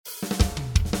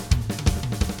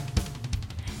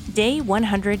Day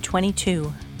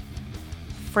 122.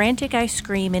 Frantic, I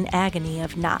scream in agony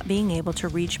of not being able to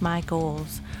reach my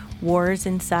goals. Wars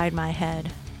inside my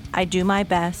head. I do my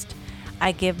best.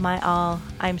 I give my all.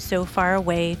 I'm so far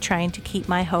away, trying to keep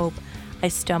my hope. I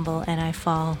stumble and I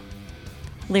fall.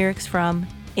 Lyrics from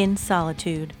In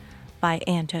Solitude by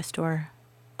Antestor.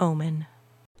 Omen.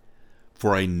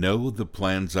 For I know the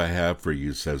plans I have for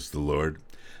you, says the Lord.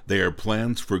 They are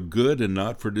plans for good and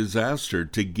not for disaster,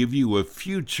 to give you a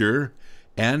future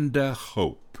and a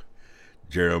hope.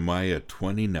 Jeremiah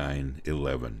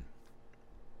 29:11.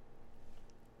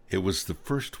 It was the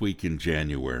first week in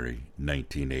January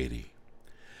 1980.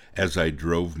 As I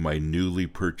drove my newly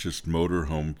purchased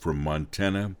motorhome from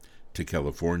Montana to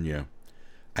California,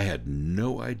 I had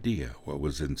no idea what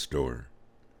was in store.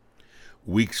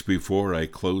 Weeks before, I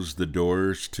closed the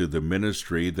doors to the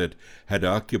ministry that had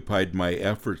occupied my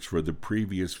efforts for the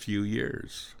previous few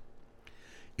years.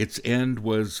 Its end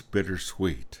was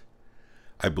bittersweet.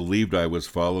 I believed I was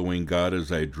following God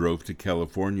as I drove to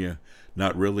California,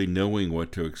 not really knowing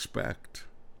what to expect.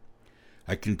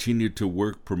 I continued to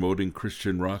work promoting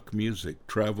Christian rock music,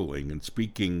 traveling and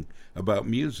speaking about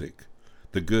music,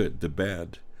 the good, the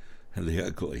bad, and the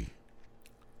ugly.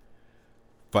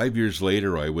 5 years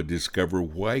later, I would discover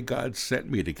why God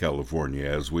sent me to California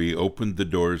as we opened the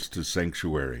doors to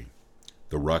Sanctuary,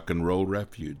 the rock and roll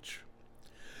refuge.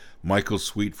 Michael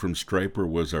Sweet from Stryper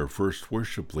was our first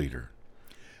worship leader.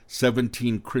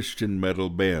 17 Christian metal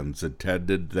bands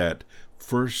attended that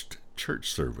first church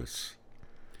service.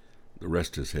 The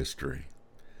rest is history.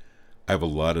 I have a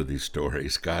lot of these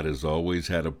stories. God has always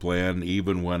had a plan,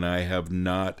 even when I have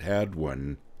not had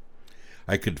one.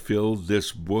 I could fill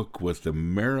this book with the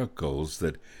miracles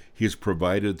that He has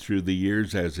provided through the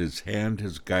years as His hand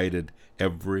has guided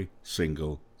every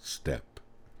single step.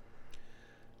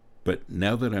 But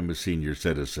now that I'm a senior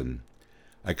citizen,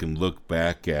 I can look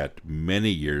back at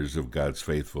many years of God's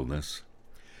faithfulness.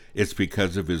 It's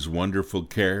because of His wonderful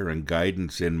care and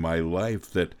guidance in my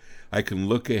life that I can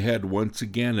look ahead once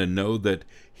again and know that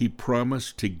He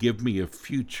promised to give me a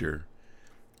future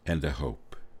and a hope.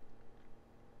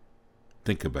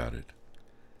 Think about it.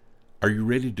 Are you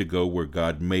ready to go where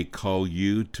God may call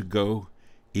you to go,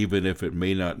 even if it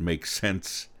may not make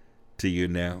sense to you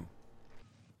now?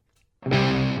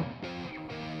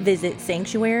 Visit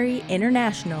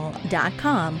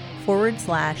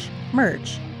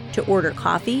sanctuaryinternational.com/merch to order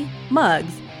coffee,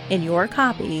 mugs, and your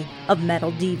copy of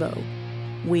Metal Devo.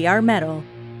 We are metal.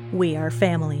 We are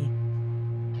family.